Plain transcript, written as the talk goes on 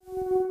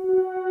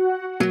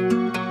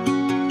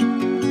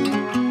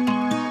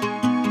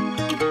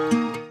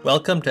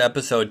Welcome to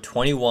episode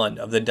 21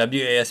 of the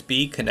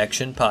WASB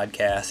Connection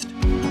podcast.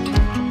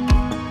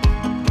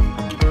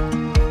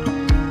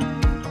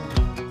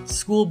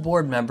 School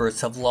board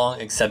members have long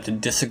accepted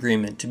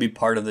disagreement to be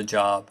part of the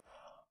job,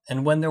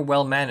 and when they're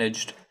well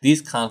managed, these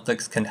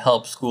conflicts can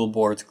help school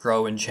boards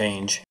grow and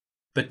change.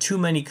 But too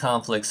many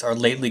conflicts are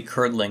lately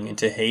curdling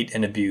into hate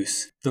and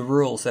abuse. The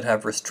rules that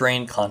have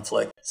restrained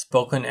conflict,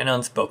 spoken and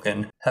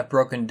unspoken, have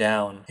broken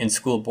down in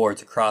school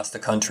boards across the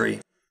country.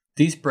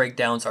 These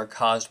breakdowns are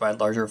caused by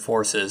larger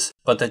forces,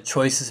 but the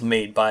choices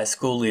made by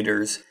school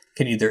leaders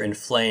can either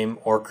inflame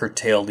or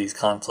curtail these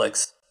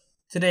conflicts.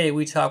 Today,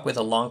 we talk with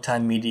a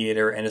longtime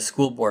mediator and a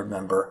school board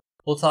member.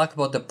 We'll talk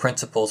about the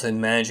principles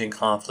in managing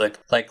conflict,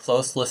 like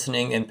close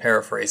listening and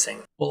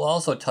paraphrasing. We'll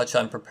also touch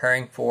on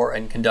preparing for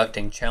and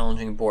conducting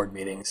challenging board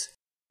meetings.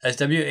 As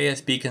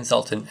WASB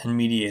consultant and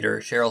mediator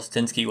Cheryl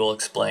Stinsky will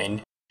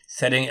explain,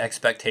 setting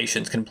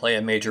expectations can play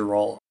a major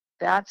role.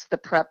 That's the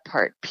prep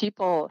part.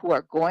 People who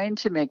are going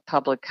to make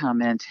public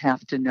comment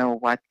have to know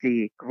what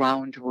the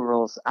ground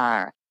rules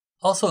are.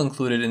 Also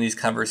included in these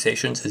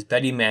conversations is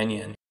Betty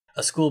Mannion,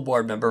 a school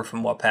board member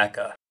from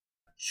Waupaca.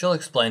 She'll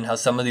explain how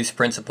some of these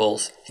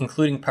principles,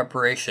 including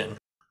preparation,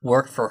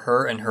 work for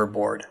her and her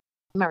board.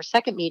 Our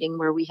second meeting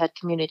where we had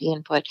community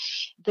input,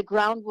 the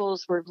ground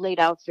rules were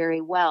laid out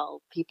very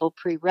well. People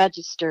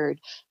pre-registered.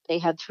 They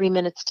had 3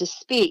 minutes to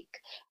speak.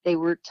 They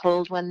were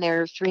told when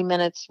their 3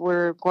 minutes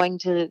were going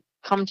to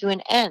come to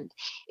an end.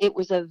 It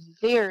was a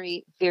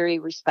very, very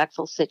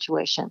respectful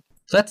situation.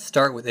 Let's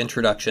start with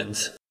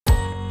introductions.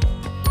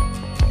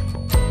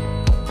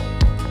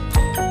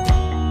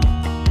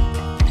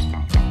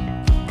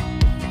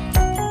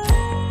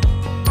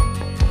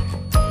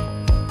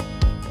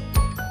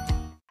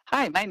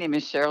 Hi, my name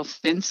is Cheryl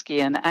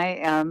Stinsky, and I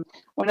am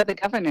one of the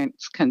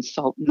governance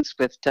consultants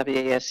with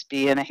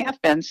WASB, and I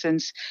have been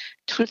since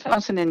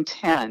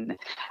 2010.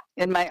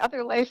 In my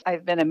other life,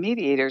 I've been a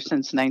mediator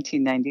since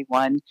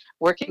 1991,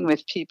 working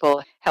with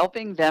people,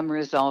 helping them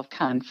resolve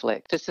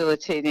conflict,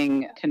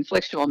 facilitating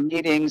conflictual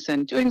meetings,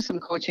 and doing some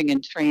coaching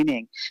and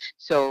training.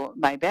 So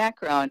my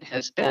background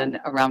has been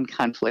around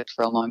conflict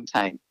for a long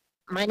time.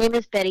 My name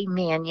is Betty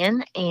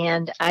Mannion,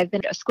 and I've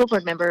been a school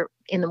board member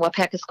in the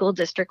Waupaca School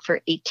District for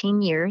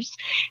 18 years.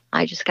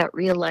 I just got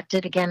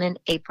reelected again in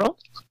April.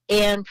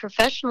 And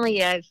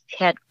professionally, I've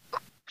had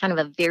kind of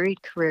a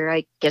varied career.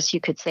 I guess you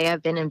could say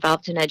I've been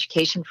involved in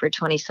education for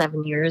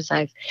 27 years.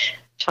 I've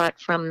taught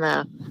from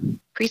the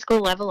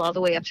preschool level all the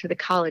way up through the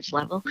college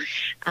level.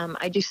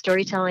 I do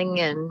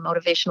storytelling and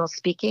motivational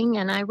speaking,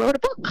 and I wrote a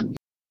book.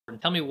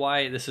 Tell me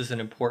why this is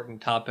an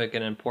important topic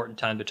and an important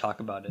time to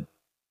talk about it.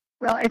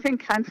 Well, I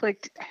think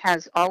conflict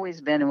has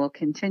always been and will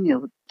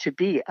continue to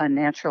be a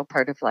natural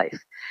part of life.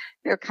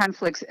 There are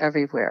conflicts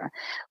everywhere.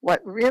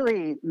 What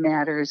really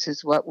matters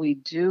is what we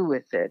do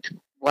with it,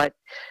 what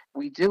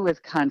we do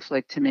with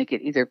conflict to make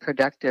it either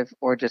productive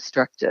or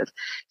destructive.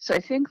 So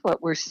I think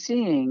what we're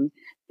seeing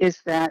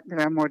is that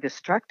there are more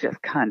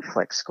destructive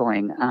conflicts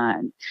going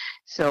on.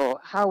 So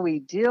how we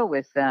deal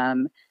with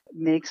them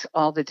makes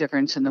all the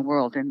difference in the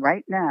world. And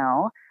right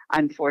now,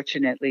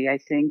 unfortunately, I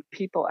think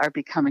people are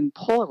becoming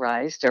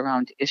polarized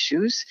around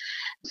issues.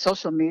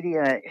 Social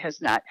media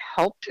has not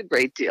helped a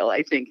great deal,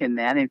 I think, in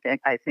that. In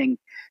fact, I think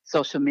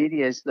social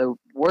media is the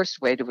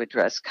worst way to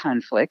address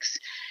conflicts.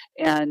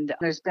 And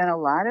there's been a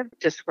lot of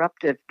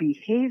disruptive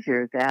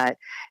behavior that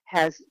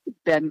has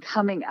been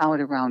coming out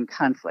around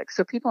conflict.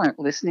 So people aren't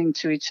listening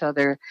to each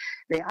other.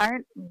 They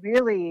aren't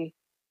really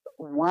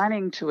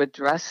wanting to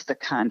address the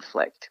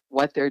conflict.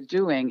 What they're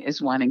doing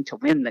is wanting to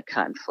win the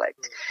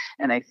conflict.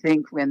 And I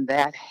think when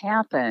that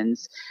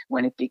happens,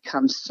 when it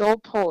becomes so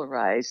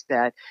polarized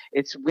that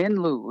it's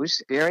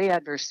win-lose, very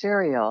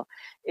adversarial,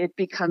 it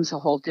becomes a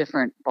whole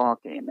different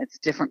ballgame. It's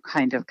a different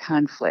kind of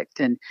conflict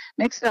and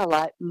makes it a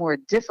lot more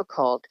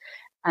difficult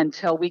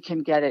until we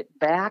can get it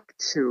back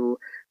to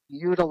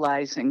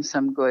utilizing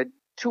some good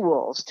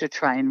tools to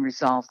try and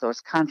resolve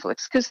those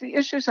conflicts, because the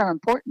issues are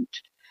important.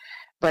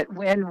 But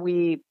when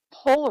we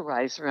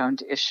polarize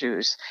around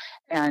issues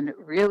and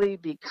really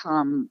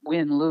become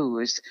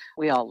win-lose,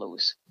 we all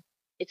lose.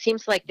 It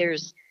seems like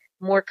there's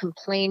more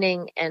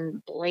complaining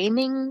and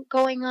blaming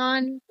going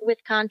on with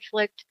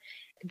conflict.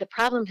 The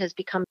problem has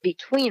become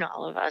between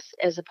all of us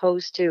as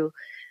opposed to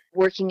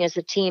working as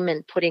a team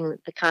and putting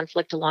the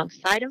conflict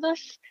alongside of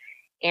us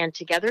and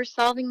together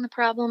solving the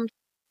problem.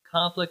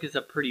 Conflict is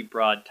a pretty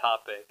broad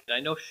topic. I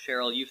know,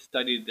 Cheryl, you've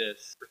studied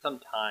this for some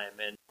time,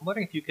 and I'm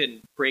wondering if you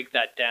can break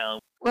that down.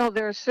 Well,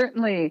 there are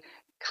certainly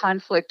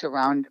conflict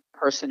around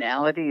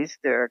personalities.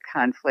 There are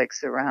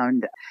conflicts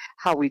around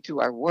how we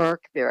do our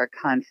work. There are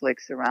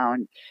conflicts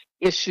around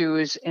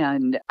issues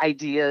and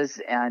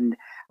ideas and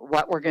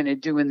what we're going to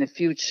do in the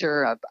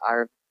future, of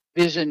our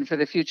vision for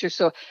the future.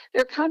 So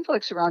there are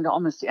conflicts around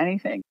almost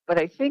anything. But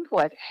I think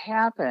what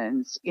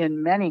happens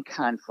in many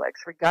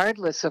conflicts,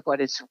 regardless of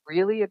what it's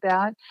really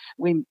about,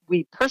 we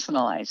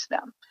personalize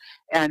them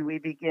and we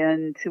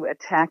begin to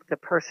attack the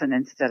person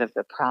instead of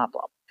the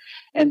problem.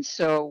 And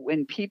so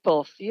when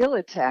people feel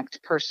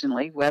attacked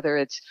personally, whether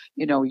it's,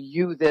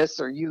 you this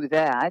or you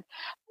that,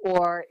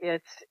 or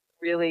it's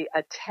really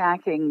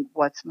attacking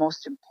what's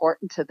most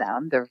important to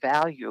them, their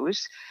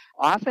values,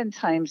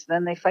 oftentimes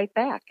then they fight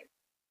back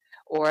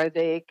or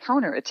they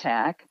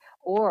counterattack,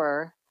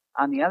 or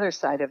on the other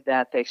side of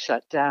that, they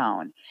shut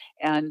down.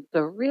 And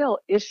the real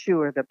issue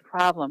or the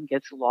problem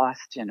gets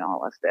lost in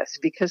all of this,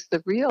 because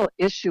the real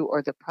issue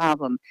or the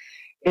problem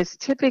is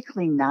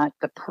typically not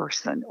the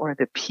person or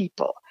the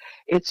people.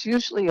 It's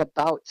usually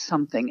about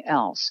something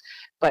else.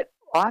 But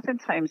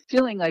oftentimes,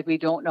 feeling like we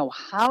don't know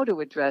how to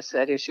address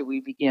that issue, we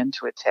begin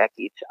to attack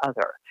each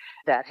other.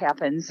 That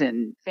happens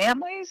in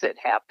families, it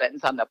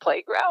happens on the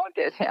playground,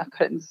 it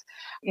happens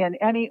in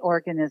any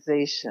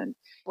organization.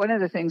 One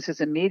of the things as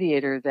a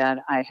mediator that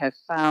I have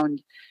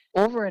found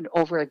over and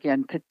over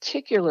again,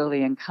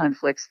 particularly in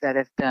conflicts that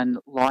have been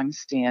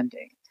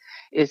longstanding,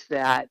 is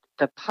that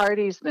the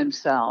parties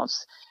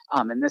themselves,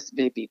 and this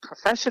may be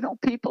professional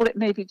people, it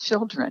may be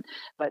children,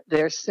 but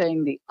they're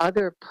saying the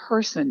other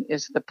person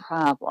is the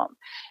problem.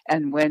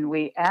 And when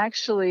we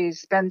actually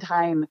spend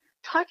time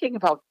talking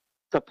about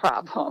the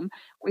problem,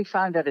 we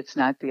found that it's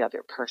not the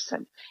other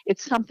person.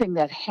 It's something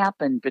that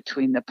happened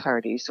between the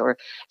parties, or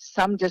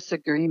some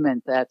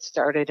disagreement that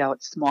started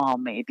out small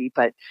maybe,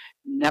 but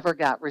never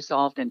got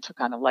resolved and took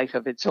on a life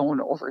of its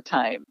own over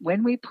time.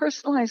 When we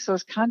personalize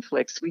those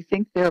conflicts, we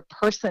think they're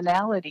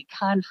personality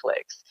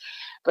conflicts.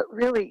 But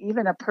really,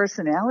 even a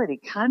personality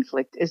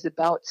conflict is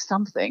about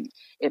something.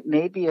 It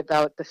may be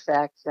about the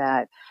fact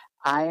that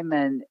I'm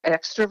an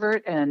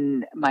extrovert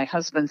and my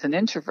husband's an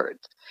introvert.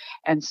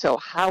 And so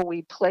how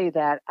we play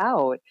that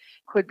out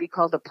could be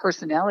called a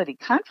personality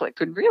conflict.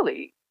 And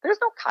really, there's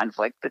no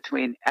conflict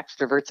between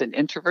extroverts and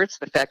introverts,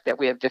 the fact that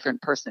we have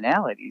different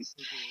personalities.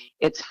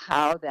 Mm-hmm. It's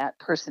how that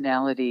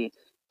personality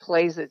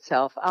plays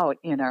itself out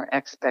in our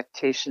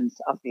expectations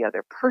of the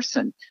other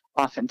person.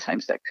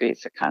 Oftentimes that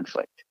creates a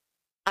conflict.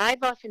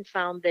 I've often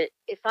found that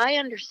if I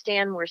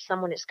understand where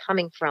someone is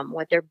coming from,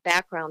 what their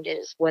background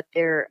is, what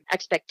their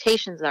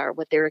expectations are,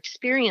 what their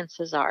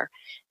experiences are,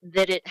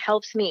 that it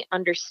helps me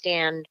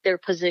understand their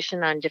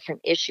position on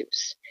different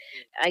issues.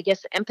 I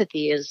guess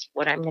empathy is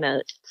what I'm going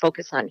to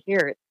focus on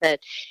here.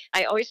 That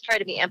I always try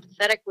to be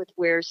empathetic with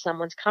where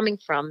someone's coming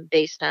from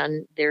based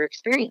on their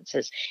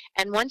experiences.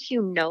 And once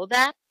you know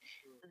that,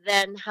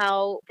 then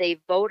how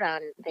they vote on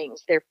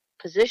things, their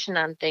position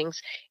on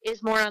things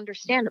is more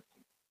understandable.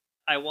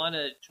 I want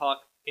to talk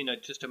in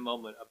just a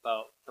moment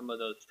about some of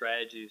those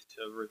strategies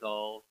to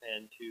resolve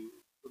and to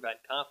prevent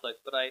conflict,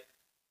 but I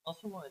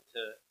also wanted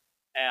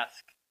to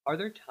ask, are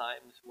there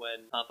times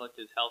when conflict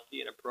is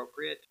healthy and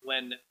appropriate,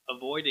 when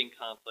avoiding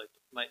conflict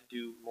might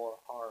do more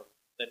harm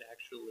than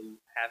actually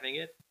having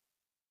it?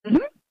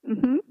 Mm-hmm.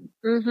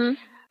 Mm-hmm. Mm-hmm.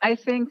 I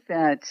think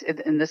that,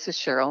 and this is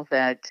Cheryl,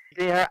 that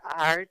there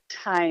are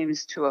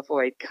times to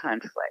avoid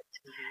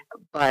conflict,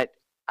 but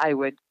I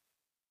would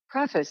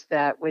preface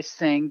that with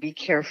saying be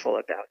careful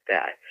about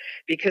that,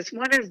 because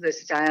one of the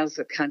styles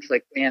of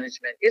conflict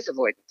management is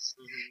avoidance.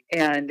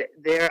 And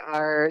there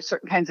are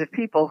certain kinds of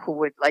people who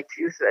would like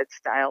to use that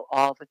style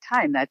all the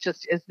time. That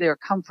just is their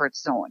comfort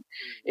zone,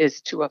 is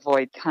to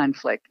avoid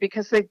conflict,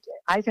 because they,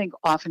 I think,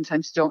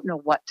 oftentimes don't know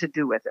what to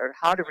do with it or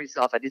how to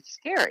resolve it. It's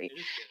scary.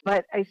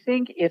 But I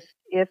think if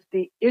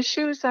the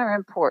issues are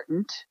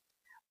important,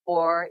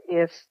 or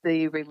if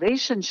the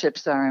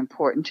relationships are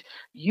important,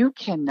 you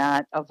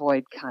cannot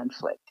avoid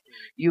conflict.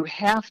 You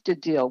have to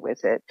deal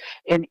with it.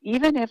 And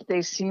even if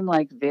they seem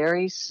like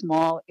very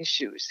small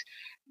issues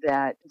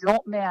that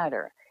don't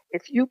matter,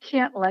 if you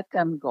can't let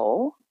them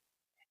go,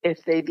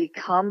 if they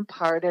become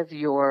part of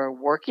your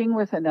working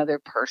with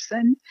another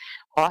person,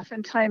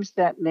 oftentimes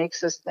that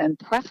makes us then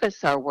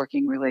preface our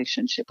working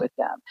relationship with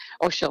them.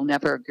 Oh, she'll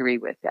never agree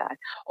with that.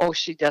 Oh,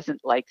 she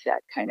doesn't like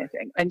that kind of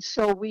thing. And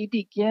so we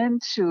begin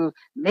to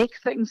make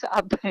things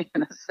up, in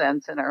a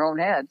sense, in our own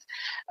heads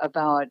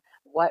about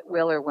what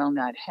will or will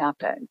not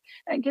happen.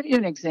 And give you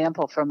an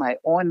example from my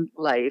own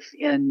life.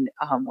 In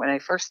when I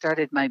first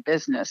started my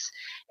business,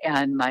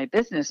 and my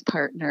business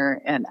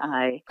partner and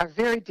I are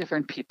very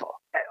different people.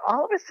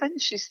 All of a sudden,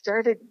 she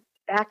started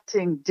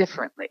acting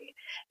differently,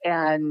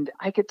 and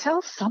I could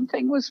tell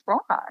something was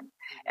wrong.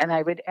 And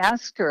I would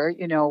ask her,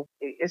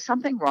 is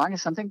something wrong?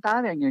 Is something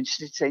bothering you? And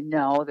she'd say,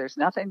 no, there's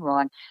nothing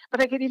wrong.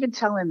 But I could even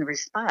tell in the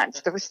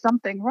response there was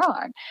something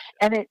wrong,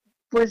 and it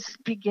was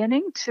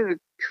beginning to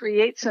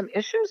create some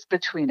issues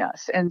between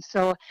us. And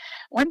so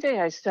one day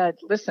I said,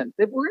 listen,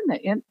 we're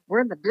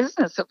in the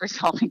business of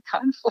resolving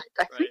conflict.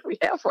 I think we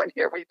have one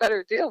here. We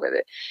better deal with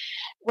it.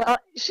 Well,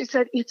 she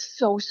said, it's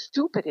so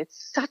stupid.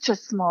 It's such a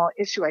small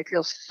issue. I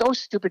feel so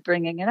stupid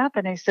bringing it up.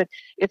 And I said,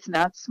 it's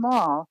not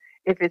small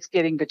if it's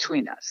getting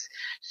between us.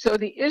 So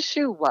the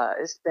issue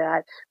was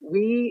that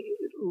we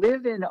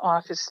live in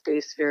office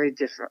space very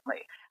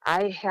differently.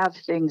 I have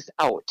things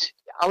out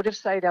of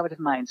sight, out of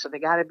mind. So they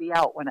got to be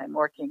out when I'm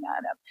working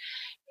on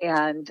them.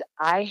 And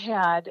I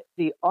had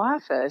the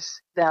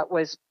office that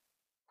was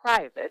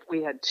private.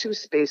 We had two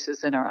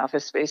spaces in our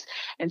office space,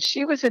 and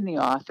she was in the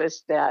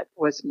office that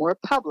was more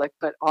public,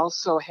 but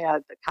also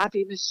had the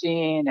copy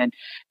machine and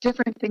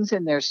different things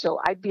in there. So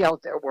I'd be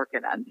out there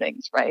working on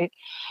things, right?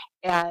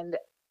 And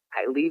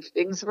I leave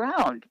things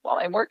around while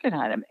I'm working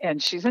on them.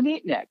 And she's a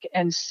neatnik.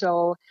 And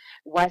so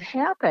what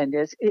happened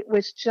is it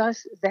was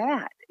just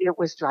that. It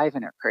was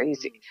driving her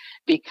crazy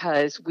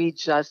because we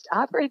just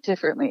operate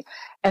differently.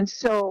 And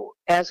so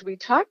as we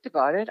talked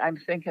about it, I'm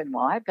thinking,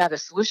 well, I've got a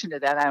solution to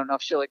that. I don't know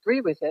if she'll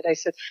agree with it. I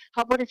said,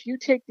 how about if you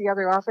take the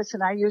other office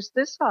and I use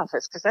this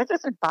office? Because that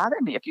doesn't bother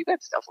me if you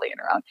got stuff laying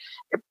around.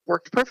 It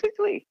worked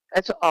perfectly.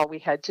 That's all we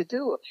had to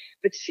do.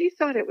 But she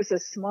thought it was a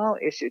small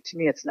issue. To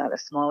me, it's not a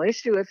small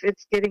issue if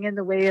it's getting in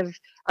the way of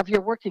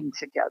your working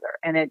together.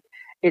 And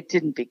it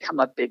didn't become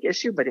a big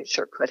issue, but it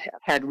sure could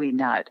have had we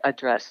not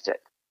addressed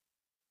it.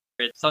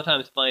 It's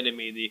sometimes funny to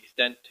me the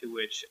extent to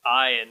which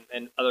I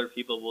and other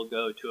people will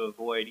go to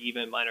avoid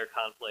even minor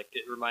conflict.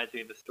 It reminds me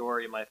of the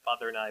story my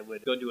father and I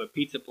would go to a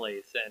pizza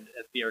place, and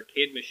at the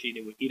arcade machine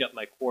it would eat up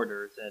my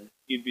quarters, and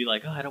you'd be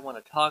like, oh, I don't want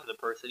to talk to the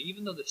person,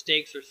 even though the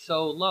stakes are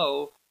so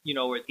low.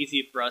 It's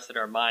easy for us in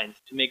our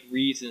minds to make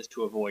reasons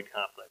to avoid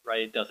conflict,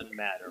 right? It doesn't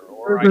matter,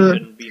 or I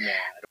shouldn't be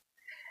mad.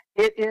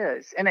 It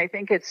is. And I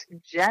think it's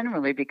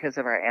generally because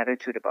of our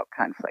attitude about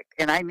conflict.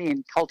 And I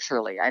mean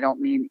culturally, I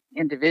don't mean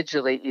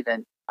individually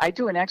even. I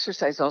do an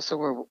exercise also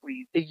where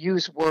we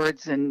use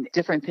words and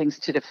different things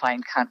to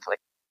define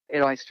conflict.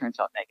 It always turns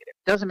out negative.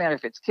 Doesn't matter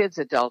if it's kids,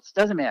 adults,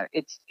 doesn't matter.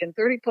 It's in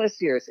 30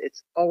 plus years,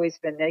 it's always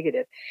been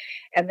negative.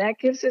 And that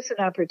gives us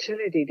an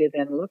opportunity to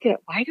then look at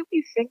why do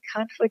we think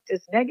conflict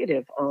is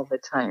negative all the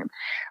time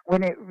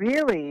when it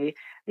really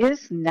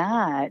is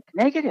not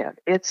negative.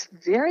 It's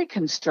very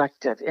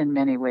constructive in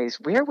many ways.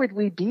 Where would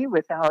we be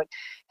without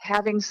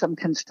having some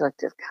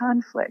constructive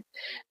conflict?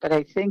 But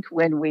I think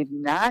when we've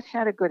not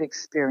had a good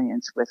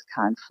experience with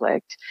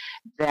conflict,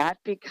 that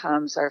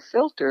becomes our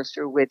filter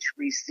through which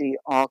we see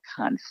all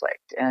conflict.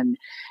 And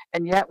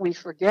yet we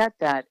forget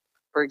that,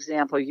 for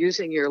example,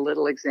 using your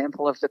little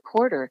example of the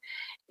quarter,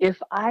 if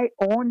I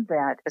own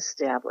that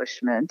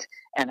establishment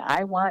and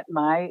I want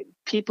my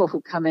people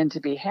who come in to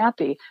be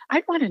happy,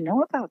 I'd want to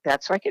know about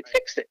that so I could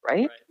fix it,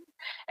 right?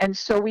 And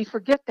so we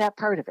forget that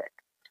part of it.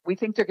 We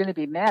think they're going to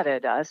be mad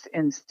at us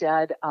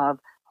instead of,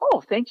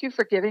 oh, thank you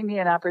for giving me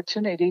an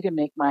opportunity to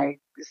make my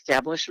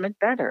establishment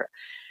better.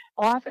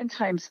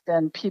 Oftentimes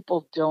then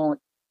people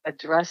don't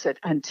address it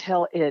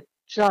until it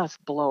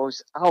just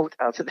blows out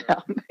of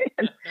them.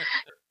 I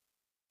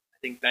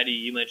think, Betty,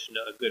 you mentioned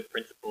a good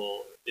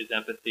principle is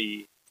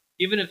empathy.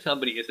 Even if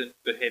somebody isn't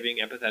behaving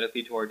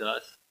empathetically towards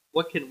us,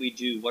 what can we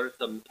do? What are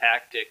some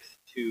tactics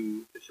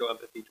to show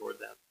empathy toward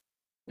them?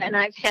 And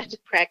I've had to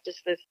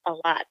practice this a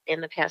lot in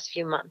the past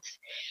few months,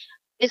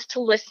 is to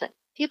listen.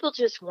 People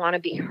just want to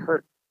be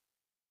heard.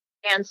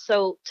 And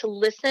so to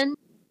listen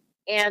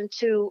and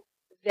to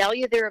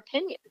value their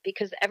opinion,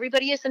 because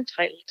everybody is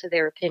entitled to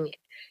their opinion.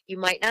 You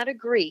might not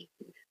agree,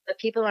 but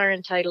people are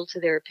entitled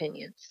to their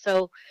opinions.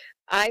 So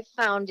I've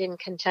found in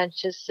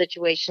contentious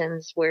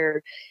situations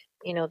where,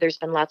 there's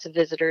been lots of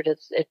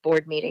visitors at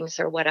board meetings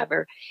or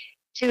whatever,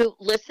 to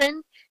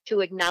listen,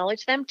 to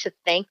acknowledge them, to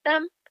thank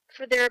them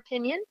for their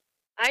opinion.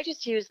 I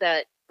just use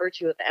that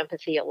virtue of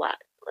empathy a lot,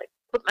 like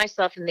put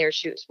myself in their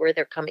shoes, where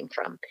they're coming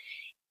from.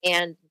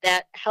 And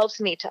that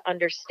helps me to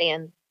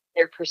understand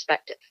their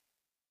perspective.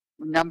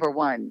 Number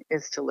one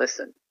is to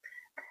listen.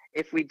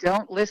 If we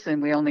don't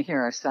listen, we only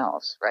hear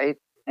ourselves, right?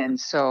 And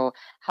so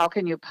how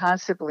can you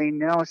possibly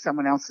know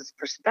someone else's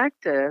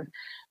perspective,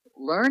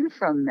 learn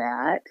from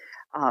that,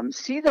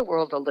 see the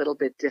world a little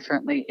bit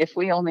differently if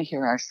we only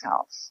hear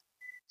ourselves?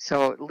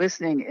 So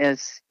listening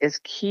is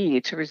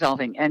key to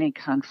resolving any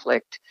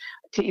conflict,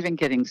 to even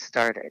getting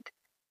started.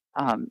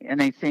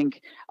 And I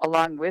think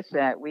along with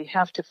that, we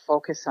have to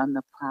focus on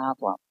the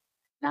problem,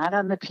 not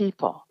on the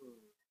people,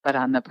 but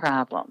on the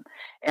problem.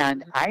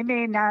 And I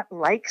may not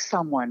like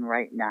someone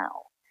right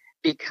now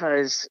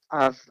because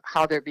of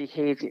how they're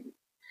behaving,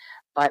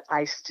 but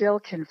I still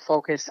can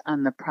focus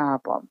on the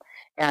problem.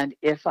 And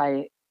if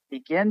I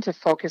begin to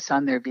focus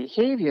on their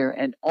behavior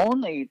and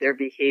only their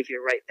behavior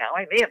right now,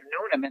 I may have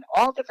known them in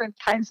all different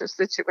kinds of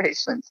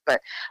situations,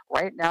 but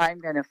right now I'm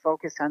going to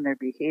focus on their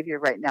behavior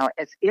right now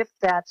as if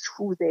that's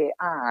who they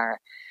are.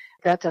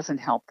 That doesn't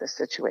help the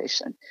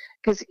situation.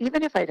 Because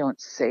even if I don't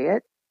say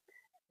it,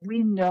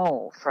 we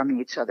know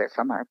from each other,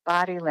 from our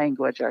body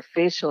language, our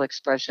facial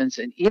expressions,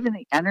 and even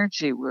the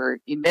energy we're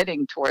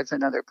emitting towards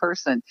another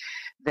person,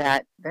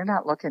 that they're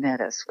not looking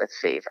at us with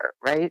favor,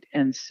 right?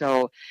 And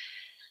so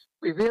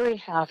we really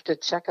have to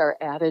check our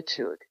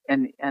attitude.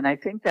 And I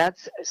think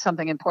that's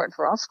something important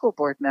for all school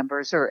board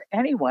members or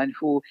anyone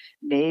who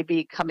may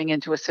be coming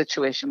into a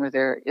situation where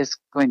there is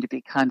going to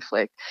be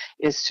conflict,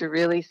 is to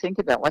really think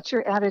about what's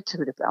your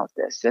attitude about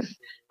this. If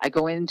I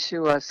go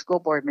into a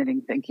school board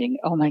meeting thinking,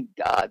 oh my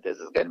God, this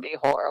is going to be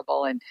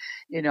horrible, and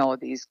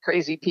these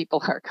crazy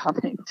people are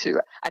coming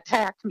to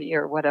attack me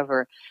or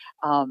whatever,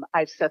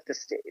 I've set the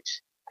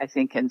stage. I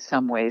think, in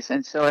some ways.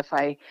 And so if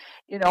I,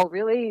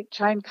 really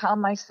try and calm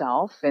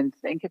myself and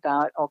think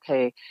about,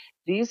 okay,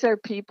 these are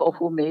people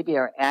who maybe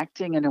are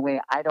acting in a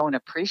way I don't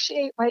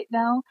appreciate right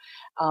now.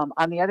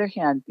 On the other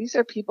hand, these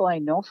are people I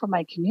know from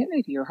my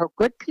community or who are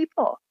good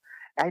people.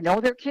 I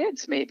know their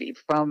kids maybe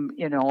from,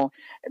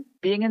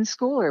 being in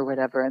school or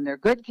whatever, and they're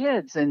good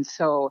kids. And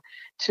so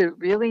to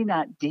really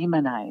not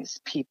demonize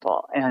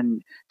people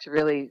and to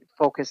really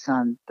focus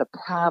on the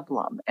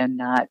problem and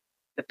not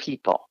the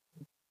people.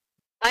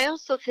 I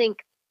also think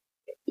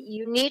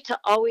you need to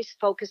always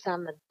focus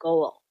on the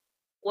goal.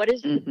 What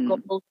is the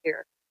goal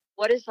here?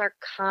 What is our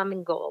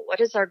common goal?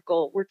 What is our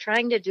goal? We're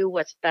trying to do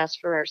what's best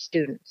for our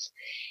students.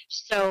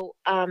 So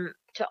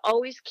to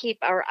always keep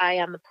our eye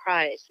on the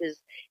prize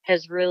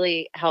has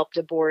really helped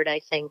a board, I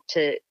think,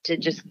 to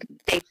just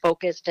stay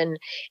focused and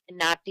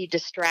not be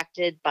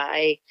distracted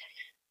by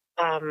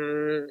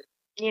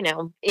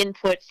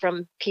input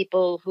from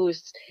people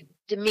whose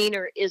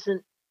demeanor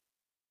isn't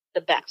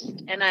the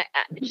best. And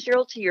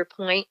Cheryl, to your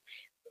point,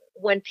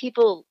 when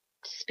people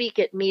speak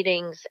at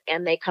meetings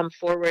and they come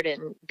forward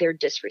and they're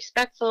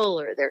disrespectful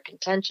or they're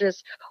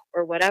contentious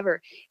or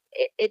whatever,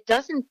 it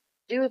doesn't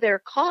do their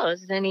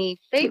cause any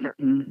favor.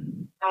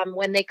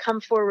 When they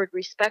come forward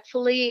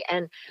respectfully,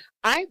 and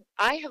I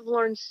have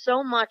learned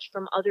so much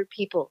from other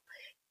people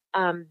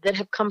that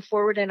have come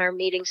forward in our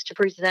meetings to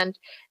present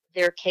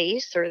their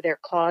case or their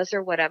cause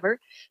or whatever,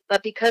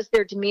 but because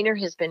their demeanor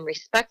has been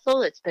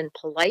respectful, it's been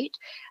polite,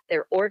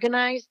 they're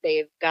organized,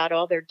 they've got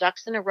all their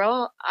ducks in a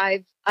row,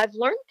 I've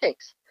learned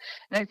things.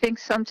 And I think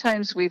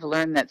sometimes we've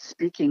learned that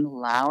speaking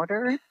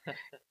louder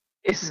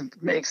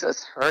makes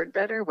us heard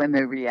better, when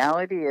the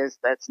reality is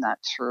that's not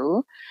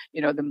true.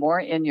 The more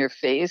in your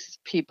face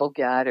people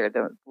get or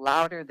the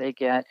louder they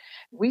get,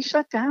 we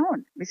shut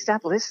down. We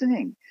stop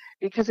listening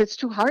because it's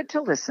too hard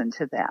to listen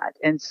to that.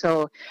 And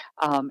so,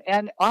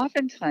 and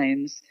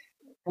oftentimes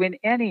when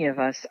any of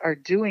us are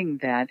doing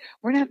that,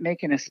 we're not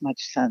making as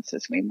much sense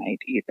as we might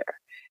either.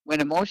 When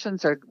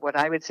emotions are what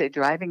I would say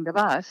driving the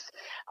bus,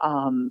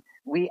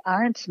 we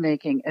aren't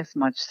making as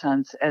much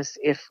sense as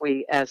if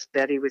we, as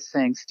Betty was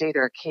saying, state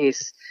our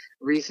case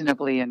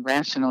reasonably and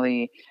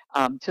rationally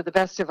to the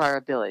best of our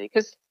ability.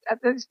 Because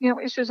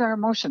issues are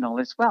emotional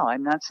as well.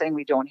 I'm not saying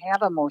we don't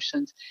have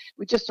emotions.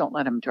 We just don't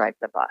let them drive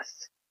the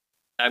bus.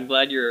 I'm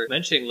glad you're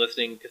mentioning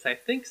listening, because I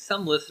think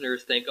some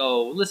listeners think,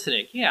 oh,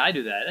 listening, yeah, I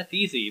do that. That's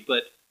easy.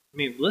 But,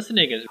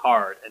 listening is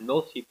hard, and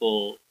most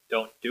people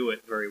don't do it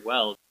very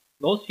well.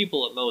 Most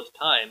people at most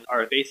times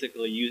are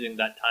basically using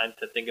that time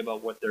to think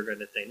about what they're going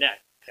to say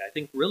next. I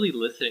think really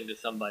listening to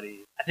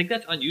somebody, I think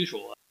that's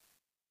unusual.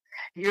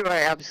 You are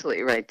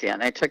absolutely right,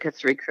 Dan. I took a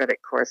 3-credit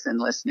course in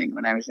listening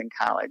when I was in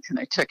college, and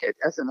I took it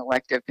as an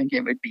elective thinking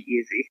it would be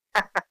easy.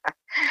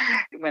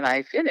 When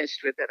I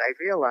finished with it, I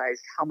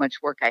realized how much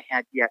work I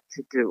had yet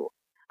to do.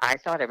 I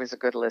thought I was a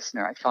good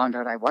listener. I found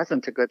out I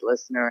wasn't a good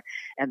listener,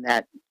 and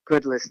that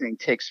good listening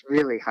takes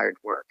really hard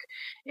work.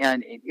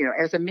 And,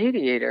 as a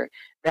mediator,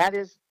 that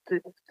is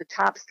the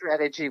top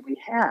strategy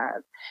we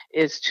have,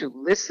 is to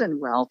listen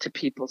well to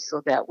people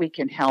so that we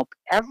can help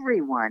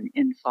everyone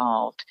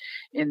involved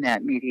in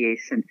that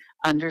mediation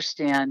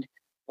understand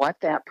what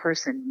that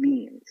person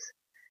means,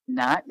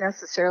 not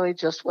necessarily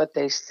just what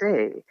they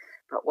say,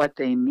 but what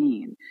they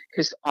mean.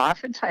 Because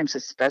oftentimes,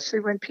 especially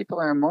when people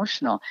are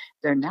emotional,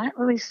 they're not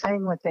really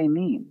saying what they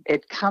mean.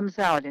 It comes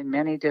out in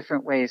many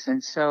different ways.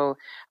 And so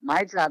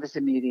my job as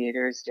a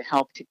mediator is to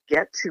help to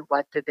get to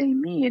what do they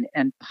mean.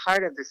 And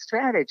part of the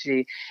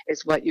strategy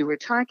is what you were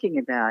talking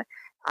about.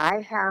 I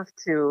have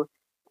to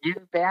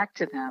give back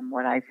to them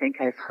what I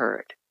think I've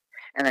heard.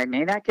 And I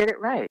may not get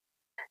it right.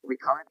 We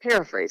call it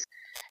paraphrase.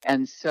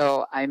 And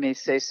so I may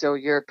say, so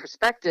your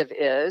perspective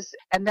is,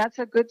 and that's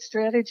a good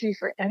strategy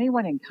for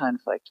anyone in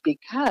conflict,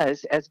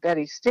 because as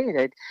Betty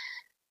stated,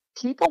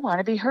 people want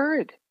to be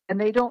heard and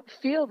they don't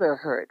feel they're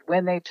heard.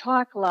 When they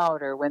talk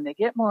louder, when they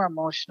get more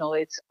emotional,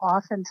 it's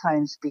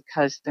oftentimes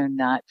because they're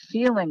not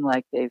feeling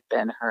like they've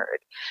been heard.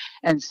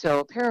 And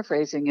so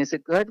paraphrasing is a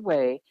good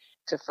way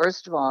to,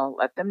 first of all,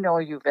 let them know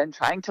you've been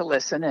trying to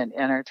listen and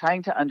are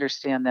trying to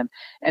understand them.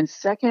 And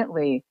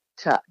secondly,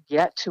 to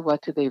get to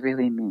what do they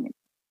really mean.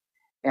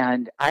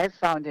 And I've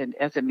found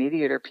as a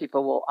mediator,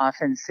 people will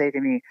often say to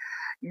me,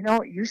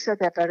 you said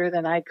that better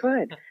than I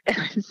could. And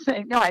I'm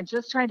saying, no, I'm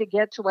just trying to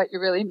get to what you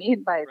really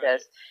mean by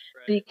this,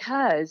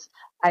 because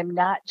I'm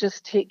not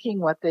just taking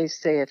what they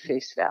say at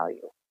face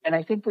value. And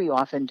I think we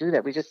often do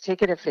that. We just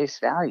take it at face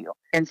value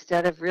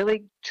instead of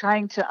really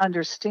trying to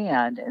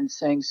understand and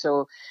saying,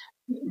 so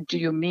do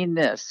you mean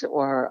this?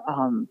 Or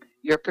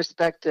your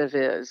perspective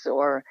is,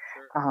 or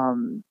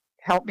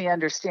help me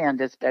understand,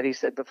 as Betty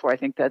said before. I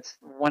think that's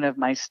one of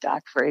my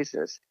stock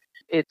phrases.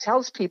 It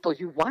tells people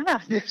you want to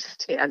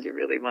understand, you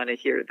really want to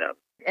hear them.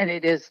 And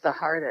it is the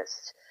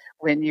hardest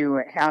when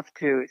you have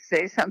to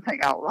say something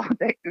out loud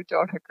that you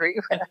don't agree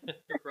with.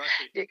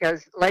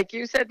 Because, like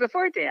you said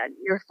before, Dan,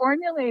 you're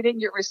formulating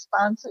your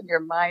response in your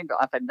mind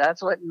often.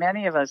 That's what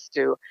many of us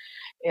do.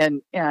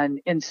 And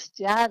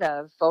instead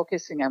of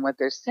focusing on what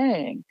they're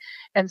saying.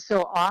 And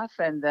so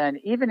often then,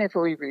 even if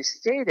we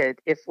restate it,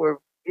 if we're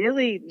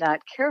really not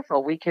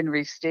careful, we can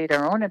restate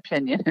our own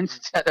opinion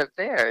instead of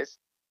theirs.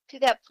 To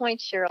that point,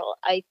 Cheryl,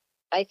 I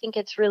think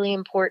it's really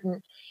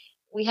important.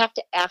 We have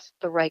to ask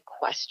the right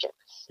questions.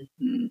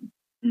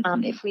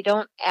 Mm-hmm. If we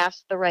don't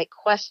ask the right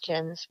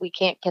questions, we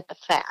can't get the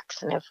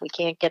facts. And if we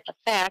can't get the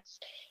facts,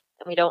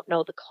 then we don't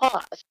know the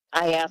cause.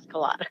 I ask a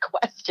lot of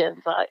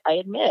questions, I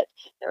admit.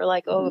 They're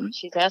like, oh,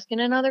 she's asking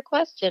another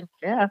question.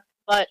 Yeah.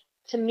 But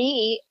to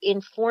me,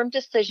 informed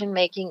decision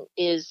making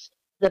is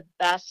the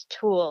best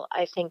tool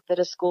I think that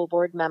a school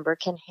board member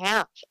can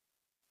have.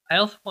 I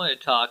also want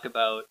to talk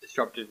about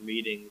disruptive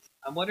meetings.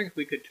 I'm wondering if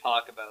we could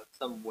talk about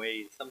some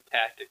ways, some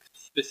tactics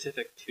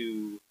specific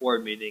to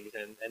board meetings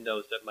and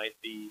those that might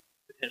be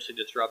potentially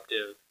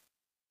disruptive.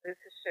 This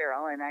is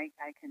Cheryl, and I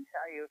can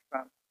tell you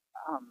from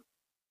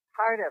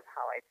part of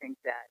how I think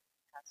that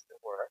has to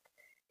work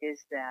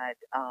is that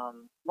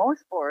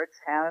most boards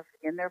have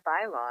in their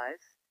bylaws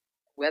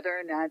whether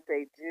or not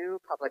they do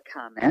public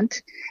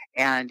comment,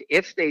 and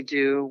if they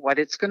do, what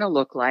it's going to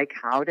look like,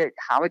 how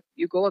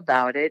you go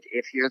about it,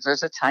 if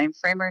there's a time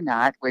frame or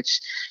not, which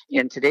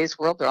in today's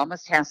world there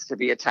almost has to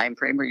be a time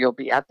frame or you'll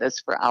be at this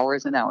for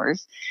hours and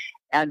hours,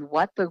 and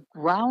what the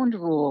ground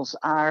rules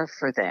are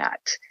for that.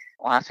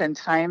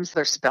 Oftentimes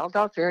they're spelled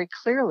out very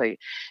clearly.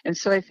 And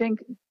so I think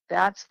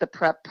that's the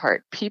prep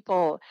part.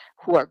 People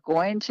who are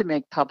going to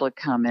make public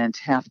comment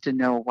have to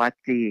know what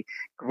the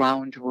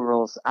ground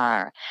rules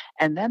are.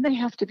 And then they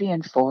have to be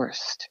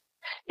enforced.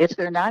 If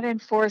they're not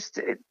enforced,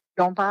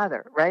 don't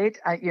bother, right?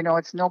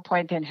 It's no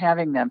point in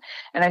having them.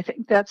 And I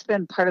think that's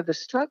been part of the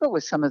struggle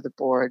with some of the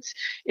boards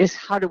is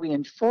how do we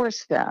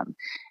enforce them?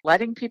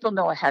 Letting people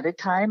know ahead of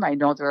time. I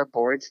know there are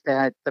boards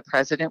that the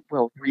president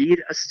will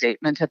read a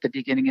statement at the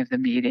beginning of the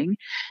meeting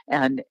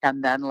and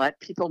then let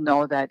people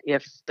know that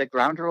if the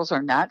ground rules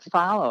are not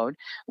followed,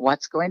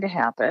 what's going to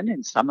happen.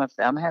 And some of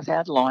them have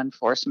had law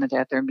enforcement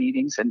at their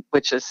meetings, and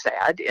which is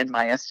sad in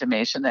my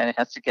estimation that it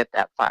has to get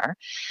that far.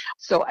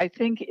 So I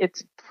think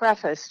it's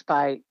prefaced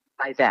by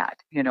that.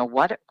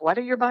 What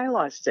do your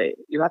bylaws say?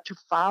 You have to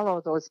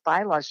follow those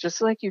bylaws just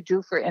like you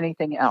do for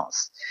anything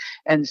else.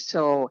 And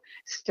so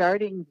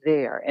starting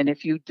there, and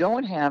if you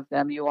don't have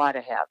them, you ought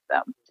to have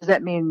them. Does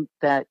that mean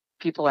that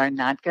people are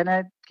not going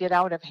to get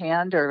out of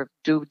hand or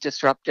do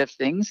disruptive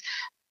things?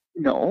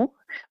 No,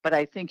 but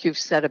I think you've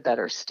set a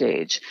better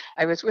stage.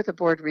 I was with a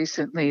board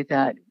recently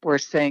that were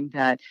saying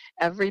that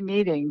every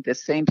meeting, the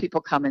same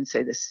people come and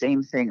say the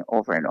same thing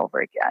over and over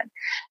again.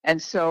 And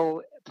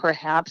so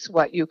perhaps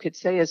what you could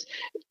say is,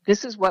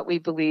 this is what we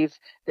believe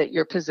that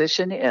your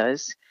position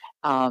is.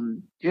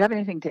 Do you have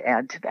anything to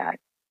add to that?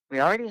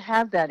 We already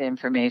have that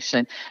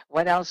information.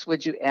 What else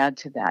would you add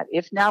to that?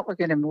 If not, we're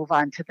going to move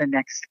on to the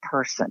next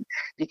person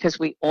because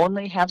we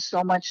only have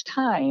so much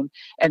time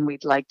and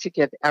we'd like to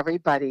give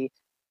everybody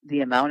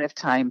the amount of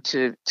time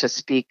to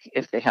speak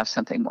if they have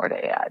something more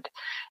to add,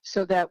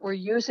 so that we're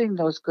using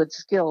those good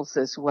skills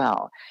as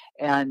well.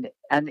 And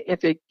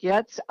if it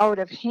gets out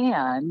of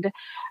hand,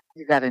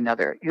 you have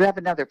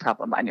another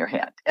problem on your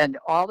hand. And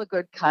all the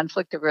good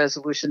conflict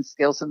resolution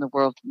skills in the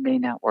world may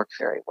not work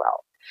very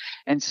well.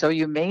 And so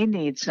you may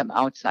need some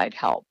outside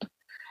help.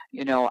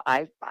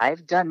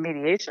 I've done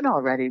mediation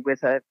already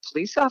with a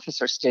police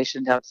officer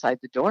stationed outside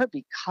the door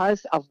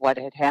because of what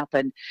had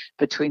happened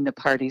between the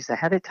parties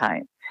ahead of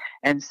time.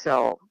 And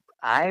so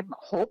I'm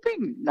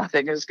hoping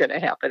nothing is going to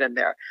happen in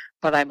there,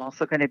 but I'm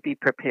also going to be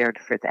prepared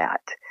for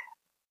that.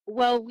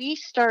 Well, we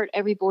start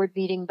every board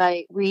meeting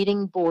by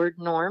reading board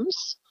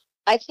norms.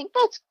 I think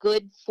that's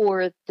good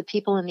for the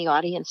people in the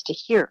audience to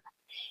hear,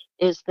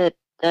 is that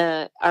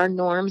our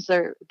norms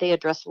they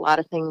address a lot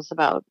of things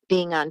about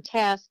being on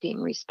task,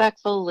 being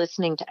respectful,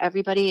 listening to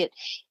everybody.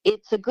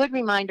 It's a good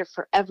reminder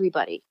for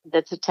everybody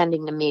that's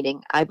attending the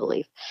meeting, I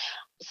believe.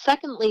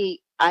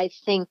 Secondly, I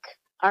think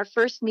our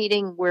first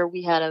meeting where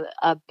we had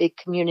a big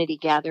community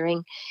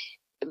gathering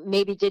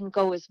maybe didn't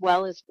go as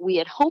well as we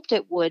had hoped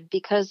it would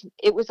because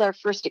it was our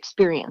first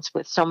experience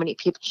with so many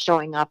people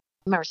showing up.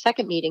 Our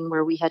second meeting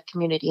where we had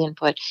community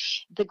input,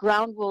 the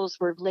ground rules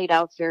were laid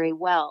out very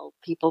well.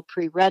 People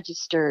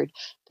pre-registered.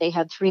 They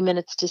had 3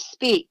 minutes to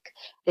speak.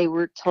 They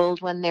were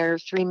told when their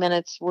 3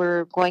 minutes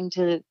were going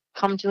to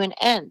come to an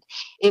end.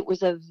 It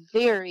was a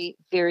very,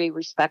 very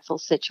respectful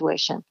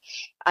situation.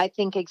 I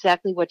think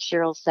exactly what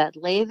Cheryl said.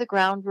 Lay the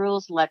ground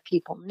rules, let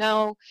people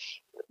know,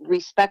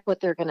 respect what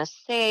they're going to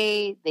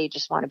say. They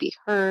just want to be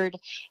heard.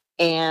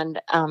 And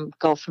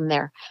go from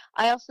there.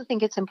 I also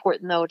think it's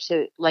important, though,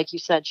 to, like you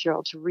said,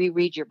 Cheryl, to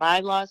reread your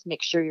bylaws,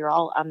 make sure you're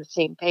all on the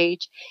same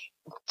page,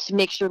 to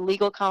make sure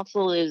legal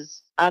counsel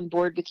is on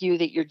board with you,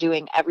 that you're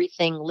doing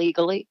everything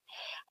legally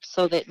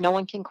so that no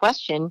one can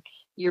question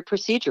your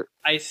procedure.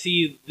 I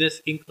see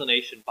this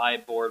inclination by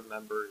board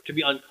members to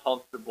be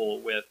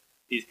uncomfortable with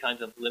these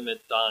kinds of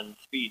limits on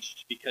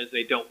speech because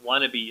they don't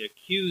want to be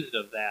accused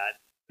of that.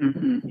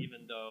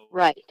 even though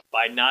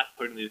by not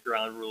putting these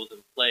ground rules in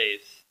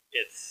place,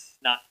 it's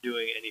not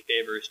doing any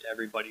favors to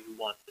everybody who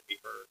wants to be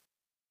heard.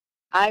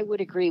 I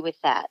would agree with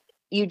that.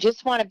 You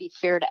just want to be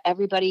fair to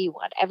everybody. You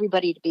want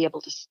everybody to be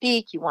able to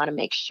speak. You want to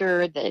make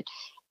sure that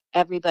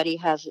everybody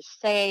has a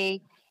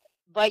say.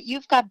 But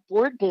you've got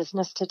board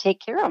business to take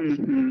care of.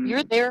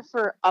 You're there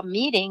for a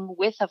meeting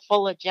with a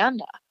full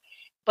agenda,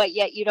 but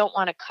yet you don't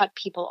want to cut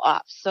people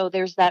off. So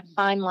there's that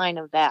fine line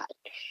of that.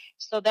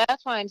 So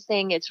that's why I'm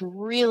saying it's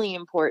really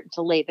important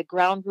to lay the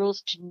ground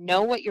rules, to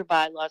know what your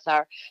bylaws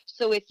are.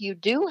 So if you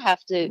do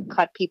have to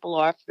cut people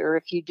off, or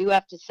if you do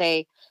have to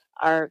say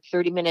our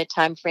 30-minute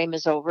time frame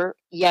is over,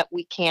 yet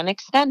we can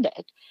extend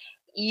it,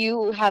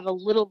 you have a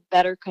little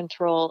better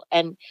control,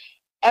 and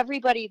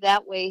everybody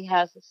that way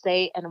has a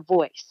say and a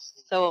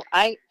voice. So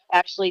I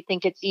actually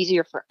think it's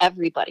easier for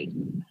everybody.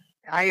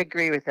 I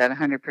agree with that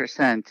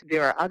 100%.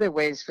 There are other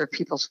ways for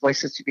people's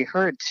voices to be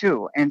heard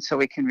too. And so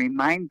we can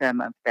remind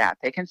them of that.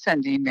 They can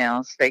send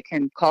emails. They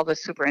can call the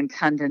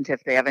superintendent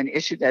if they have an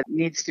issue that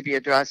needs to be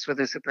addressed with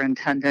the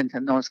superintendent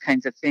and those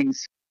kinds of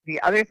things.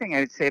 The other thing I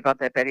would say about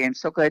that, Betty, I'm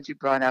so glad you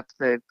brought up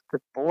the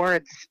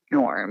board's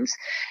norms,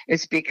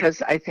 is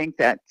because I think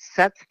that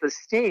sets the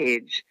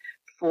stage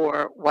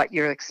for what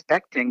you're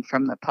expecting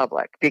from the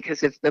public.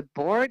 Because if the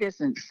board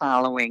isn't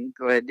following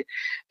good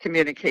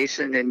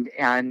communication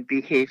and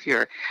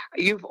behavior,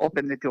 you've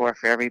opened the door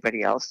for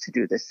everybody else to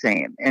do the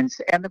same. And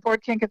the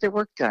board can't get their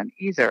work done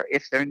either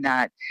if they're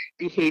not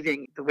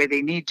behaving the way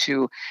they need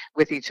to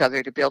with each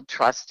other to build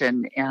trust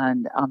and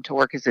to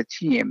work as a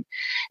team.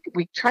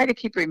 We try to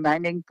keep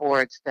reminding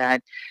boards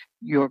that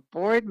your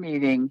board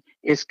meeting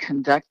is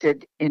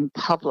conducted in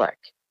public.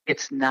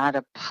 It's not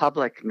a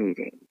public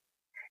meeting.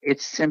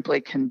 It's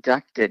simply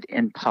conducted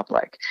in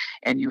public.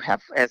 And you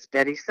have, as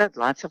Betty said,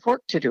 lots of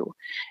work to do.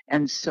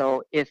 And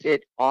so if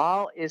it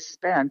all is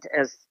spent,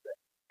 as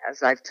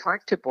I've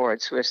talked to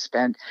boards who have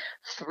spent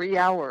 3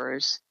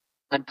 hours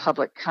on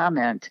public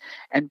comment,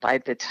 and by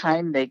the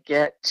time they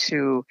get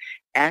to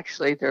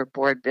actually their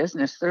board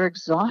business, they're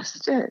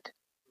exhausted.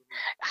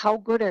 How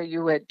good are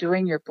you at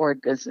doing your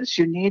board business?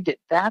 You need it.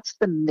 That's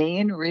the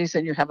main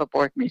reason you have a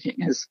board meeting,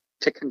 is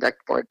to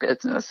conduct board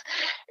business.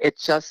 It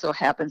just so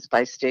happens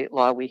by state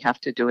law we have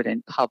to do it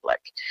in public,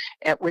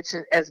 which,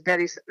 as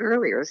Betty said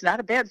earlier, is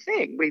not a bad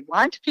thing. We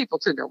want people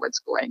to know what's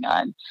going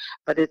on,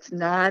 but it's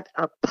not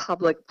a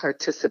public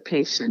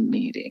participation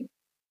meeting.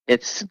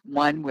 It's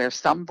one where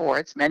some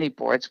boards, many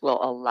boards,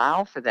 will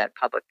allow for that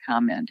public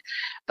comment,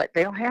 but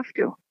they don't have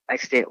to by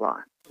state law.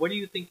 What do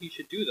you think you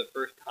should do the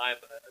first time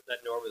that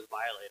norm is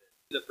violated?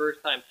 The first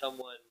time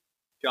someone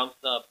jumps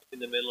up in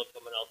the middle of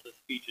someone else's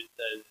speech and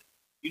says,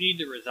 "You need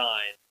to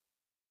resign."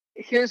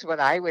 Here's what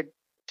I would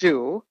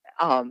do,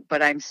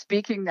 but I'm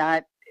speaking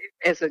not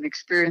as an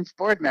experienced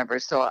board member,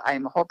 so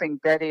I'm hoping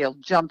Betty will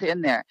jump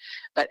in there.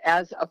 But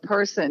as a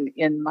person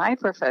in my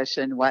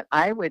profession, what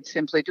I would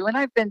simply do, and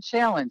I've been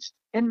challenged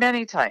in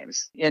many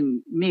times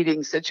in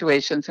meeting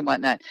situations and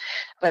whatnot,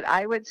 but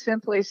I would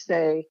simply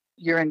say,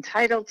 you're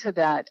entitled to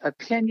that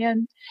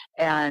opinion,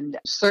 and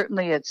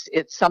certainly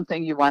it's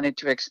something you wanted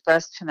to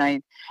express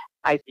tonight.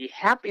 I'd be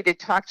happy to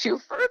talk to you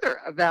further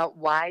about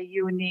why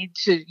you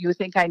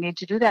think I need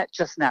to do that,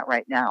 just not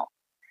right now,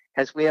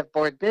 because we have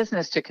board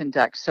business to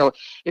conduct. So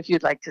if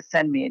you'd like to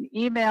send me an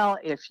email,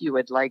 if you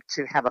would like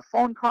to have a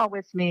phone call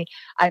with me,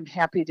 I'm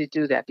happy to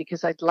do that,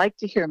 because I'd like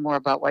to hear more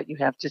about what you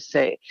have to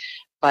say.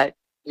 But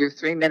your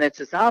 3 minutes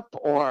is up,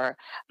 or,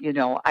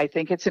 I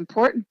think it's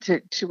important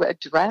to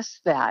address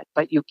that,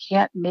 but you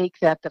can't make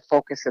that the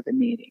focus of the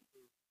meeting.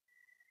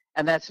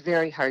 And that's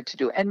very hard to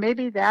do. And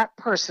maybe that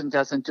person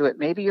doesn't do it.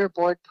 Maybe your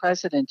board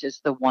president is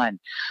the one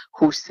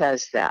who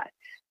says that.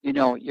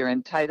 You're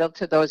entitled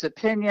to those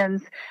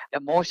opinions.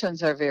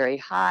 Emotions are very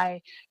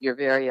high. You're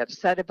very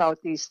upset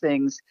about these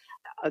things.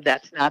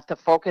 That's not the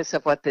focus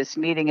of what this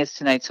meeting is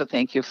tonight. So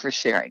thank you for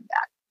sharing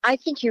that. I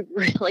think you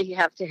really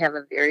have to have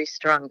a very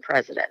strong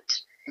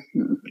president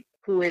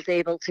who is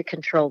able to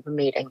control the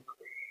meeting,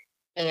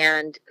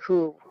 and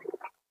who,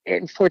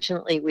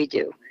 unfortunately, we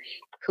do,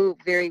 who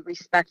very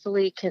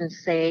respectfully can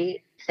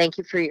say, "Thank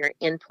you for your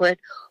input,"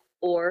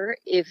 or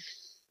if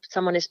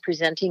someone is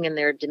presenting and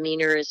their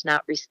demeanor is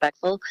not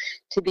respectful,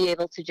 to be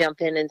able to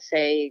jump in and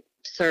say,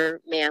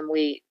 "Sir, ma'am,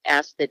 we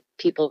ask that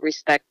people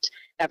respect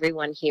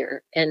everyone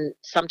here." And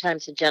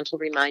sometimes a gentle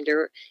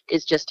reminder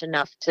is just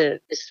enough to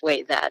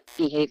dissuade that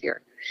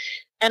behavior.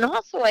 And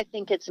also, I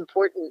think it's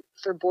important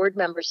for board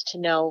members to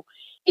know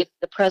if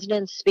the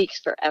president speaks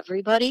for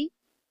everybody,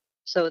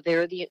 so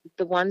they're the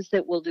ones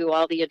that will do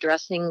all the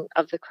addressing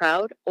of the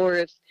crowd, or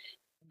if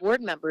board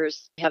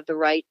members have the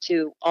right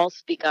to all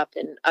speak up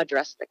and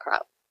address the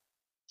crowd.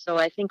 So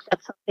I think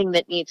that's something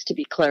that needs to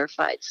be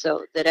clarified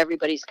so that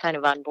everybody's kind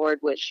of on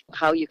board with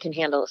how you can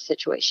handle a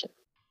situation.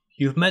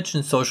 You've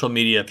mentioned social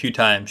media a few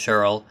times,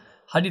 Cheryl.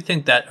 How do you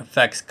think that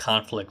affects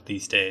conflict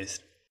these days?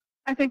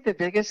 I think the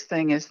biggest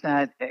thing is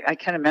that, I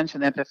kind of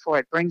mentioned that before,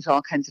 it brings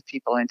all kinds of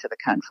people into the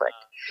conflict.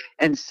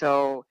 And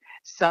so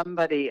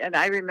somebody, and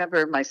I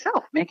remember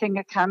myself making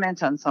a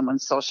comment on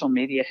someone's social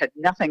media, had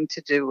nothing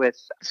to do with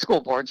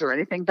school boards or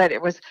anything, but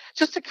it was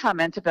just a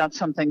comment about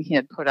something he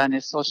had put on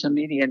his social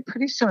media. And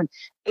pretty soon,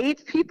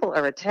 8 people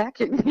are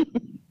attacking me.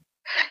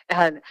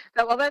 And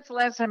thought, well, that's the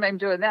last time I'm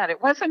doing that.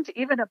 It wasn't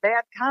even a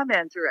bad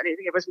comment or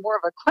anything. It was more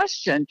of a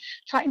question,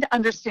 trying to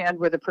understand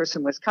where the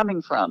person was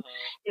coming from.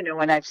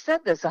 And I've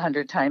said this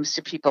 100 times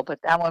to people, but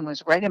that one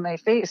was right in my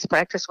face.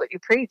 Practice what you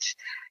preach.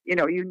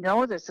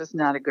 This is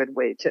not a good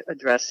way to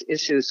address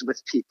issues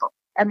with people.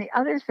 And the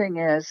other thing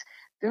is,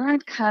 there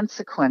aren't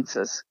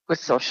consequences with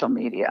social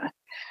media.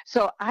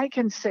 So I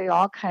can say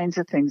all kinds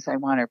of things I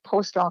want or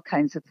post all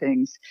kinds of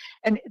things.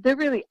 And there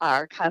really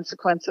are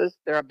consequences.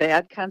 There are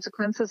bad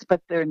consequences,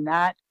 but they're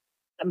not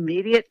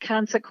immediate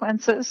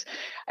consequences.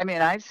 I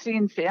mean, I've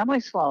seen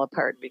families fall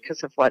apart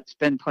because of what's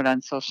been put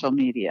on social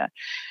media.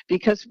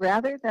 Because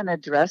rather than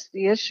address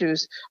the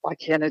issues, I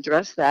can't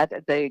address that,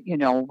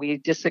 we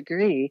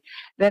disagree,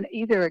 then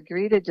either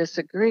agree to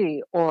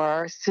disagree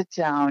or sit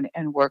down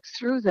and work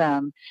through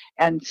them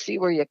and see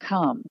where you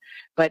come.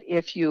 But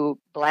if you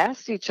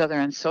blast each other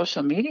on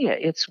social media,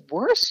 it's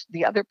worse.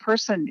 The other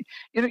person,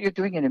 you're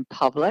doing it in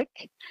public,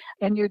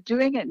 and you're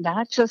doing it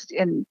not just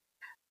in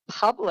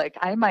public.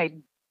 I might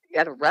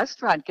at a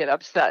restaurant get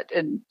upset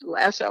and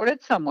lash out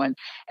at someone,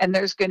 and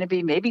there's going to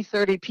be maybe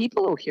 30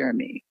 people who hear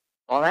me.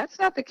 Well, that's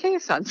not the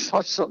case on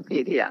social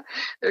media.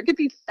 There could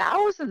be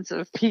thousands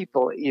of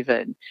people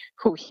even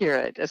who hear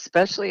it,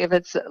 especially if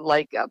it's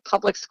like a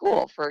public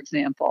school, for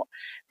example.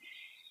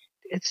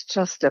 It's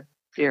just a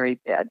very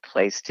bad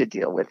place to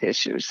deal with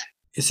issues.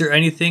 Is there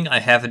anything I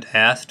haven't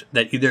asked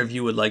that either of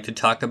you would like to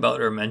talk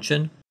about or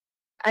mention?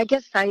 I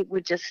guess I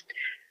would just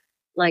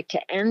like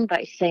to end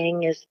by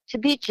saying is to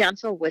be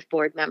gentle with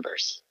board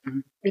members. Mm-hmm.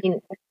 I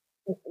mean,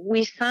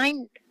 we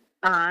signed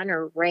on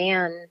or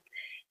ran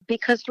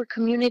because we're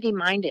community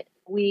minded.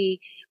 We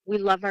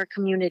love our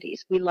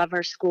communities. We love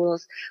our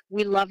schools.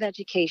 We love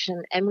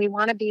education, and we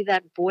want to be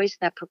that voice,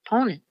 that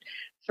proponent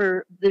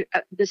for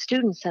the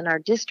students in our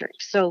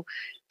district. So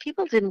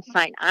people didn't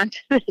sign on to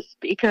this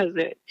because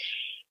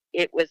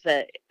it was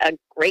a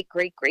great,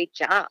 great, great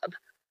job.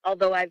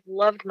 Although I've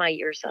loved my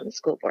years on the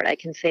school board, I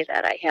can say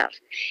that I have.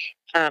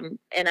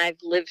 And I've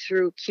lived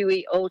through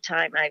QEO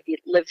time, I've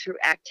lived through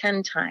Act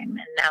 10 time,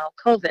 and now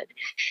COVID.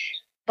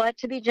 But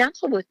to be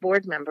gentle with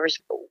board members,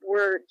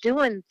 we're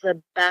doing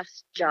the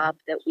best job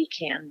that we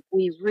can.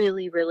 We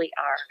really, really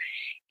are.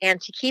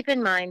 And to keep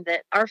in mind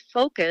that our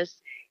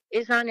focus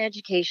is on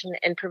education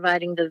and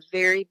providing the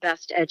very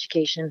best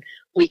education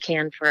we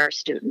can for our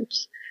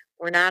students.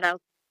 We're not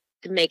out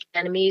to make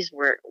enemies.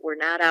 We're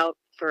not out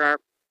for our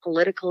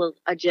political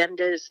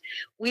agendas.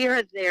 We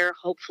are there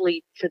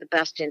hopefully for the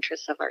best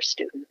interests of our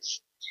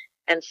students.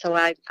 And so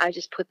I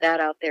just put that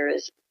out there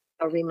as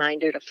a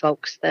reminder to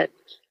folks that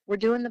we're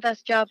doing the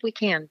best job we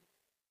can.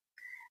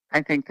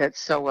 I think that's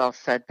so well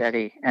said,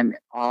 Betty. And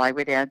all I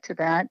would add to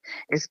that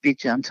is be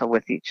gentle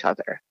with each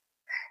other.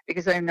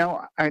 Because I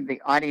know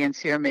the audience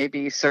here may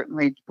be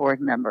certainly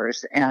board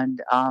members,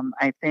 and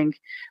I think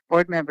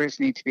board members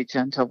need to be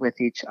gentle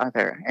with each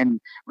other. And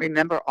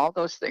remember all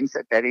those things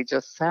that Betty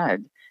just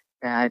said,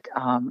 that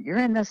you're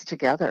in this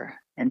together,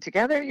 and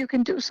together you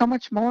can do so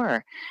much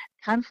more.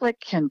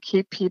 Conflict can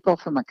keep people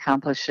from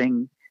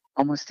accomplishing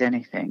almost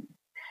anything,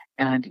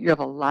 and you have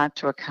a lot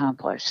to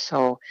accomplish.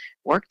 So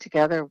work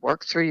together,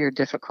 work through your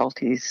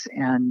difficulties,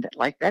 and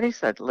like Betty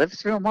said, live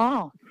through them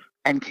all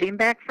and came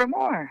back for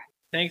more.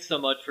 Thanks so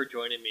much for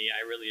joining me.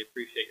 I really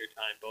appreciate your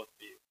time, both of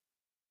you.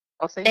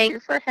 Well, thank you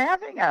for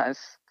having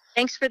us.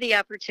 Thanks for the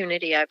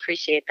opportunity. I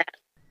appreciate that.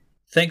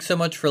 Thanks so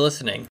much for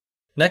listening.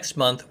 Next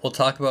month, we'll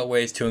talk about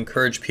ways to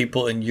encourage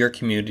people in your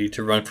community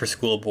to run for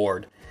school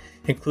board,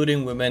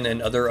 including women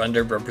and other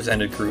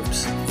underrepresented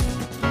groups.